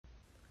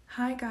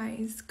Hi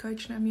guys,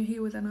 Coach Namoyo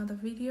here with another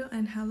video,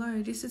 and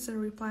hello, this is a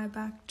reply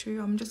back to,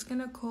 I'm just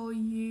gonna call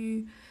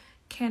you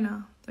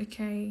Kenna,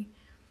 okay?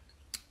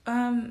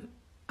 I'm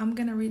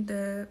gonna read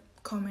the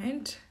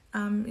comment.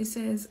 It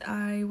says,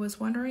 I was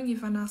wondering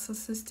if a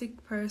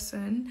narcissistic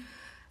person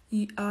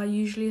are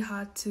usually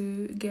hard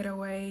to get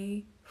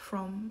away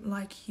from,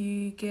 like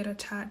you get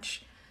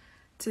attached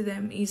to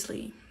them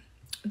easily.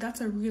 That's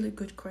a really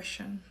good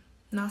question.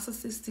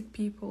 Narcissistic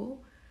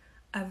people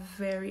are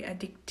very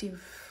addictive.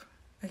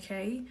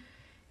 Okay,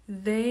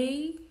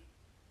 they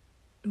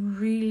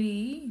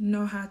really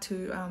know how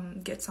to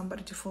get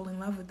somebody to fall in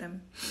love with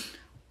them.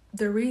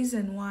 The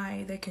reason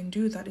why they can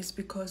do that is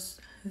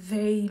because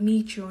they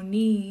meet your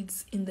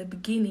needs in the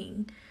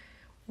beginning,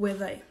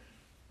 whether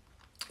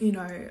you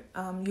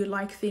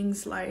like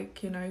things like,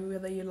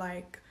 whether you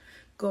like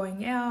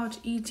going out,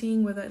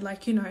 eating, whether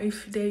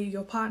if they're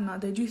your partner,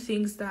 they do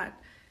things that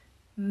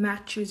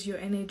matches your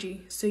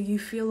energy, so you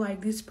feel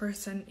like this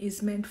person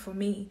is meant for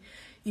me.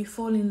 You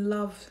fall in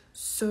love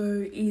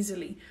so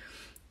easily.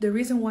 The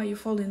reason why you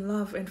fall in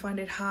love and find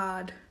it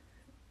hard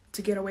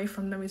to get away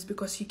from them is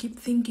because you keep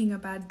thinking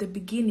about the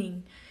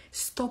beginning.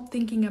 Stop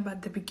thinking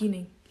about the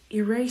beginning.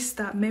 Erase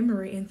that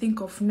memory and think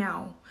of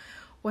now.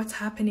 What's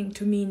happening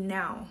to me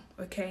now,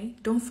 okay?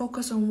 Don't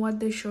focus on what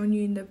they've shown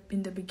you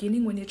in the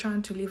beginning when you're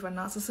trying to leave a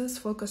narcissist.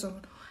 Focus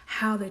on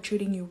how they're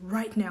treating you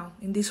right now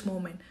in this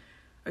moment,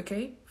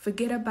 okay?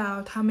 Forget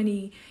about how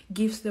many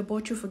gifts they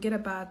bought you. Forget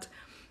about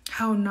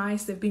how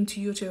nice they've been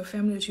to you, to your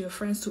family, to your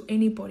friends, to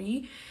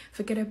anybody.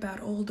 Forget about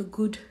all the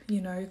good,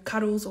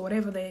 cuddles or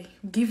whatever they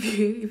give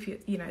you.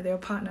 If they're a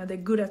partner, they're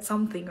good at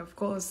something, of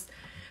course.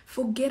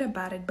 Forget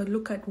about it, but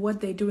look at what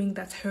they're doing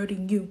that's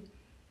hurting you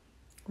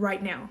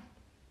right now.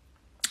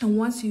 And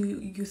once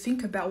you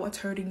think about what's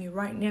hurting you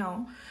right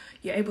now,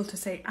 you're able to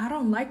say, I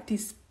don't like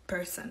this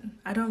person.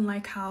 I don't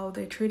like how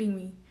they're treating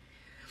me,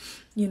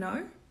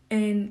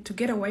 And to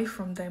get away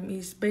from them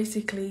is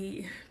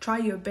basically try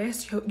your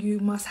best. You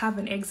must have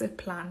an exit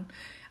plan.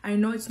 I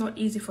know it's not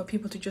easy for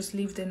people to just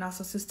leave the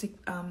narcissistic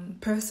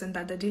person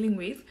that they're dealing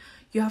with.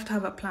 You have to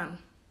have a plan.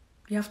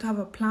 You have to have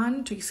a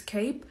plan to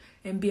escape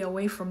and be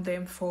away from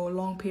them for a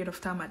long period of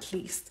time at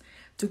least,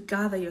 to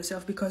gather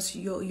yourself, because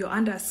you're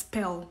under a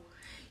spell.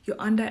 You're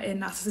under a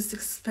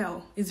narcissistic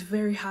spell. It's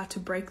very hard to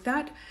break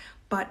that,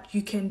 but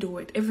you can do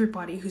it.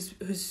 Everybody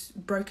who's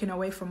broken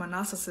away from a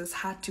narcissist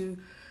had to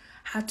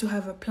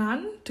have a plan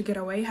to get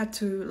away, had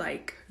to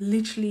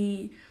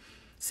literally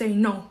say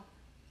no.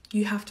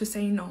 You have to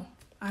say no,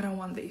 I don't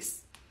want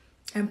this,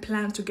 and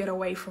plan to get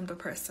away from the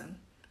person.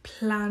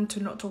 Plan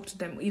to not talk to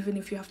them, even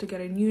if you have to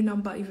get a new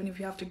number, even if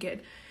you have to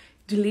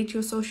delete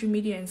your social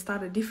media and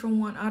start a different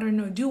one. I don't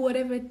know, do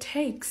whatever it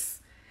takes,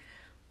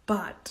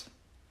 but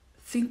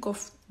think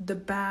of the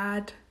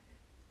bad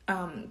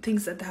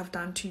things that they have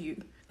done to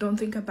you. Don't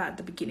think about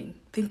the beginning,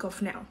 think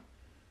of now.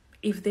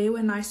 If they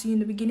were nice to you in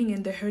the beginning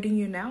and they're hurting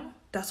you now,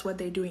 that's what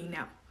they're doing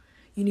now.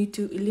 You need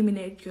to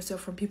eliminate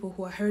yourself from people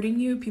who are hurting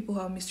you, people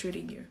who are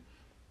mistreating you.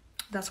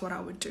 That's what I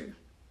would do.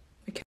 Okay.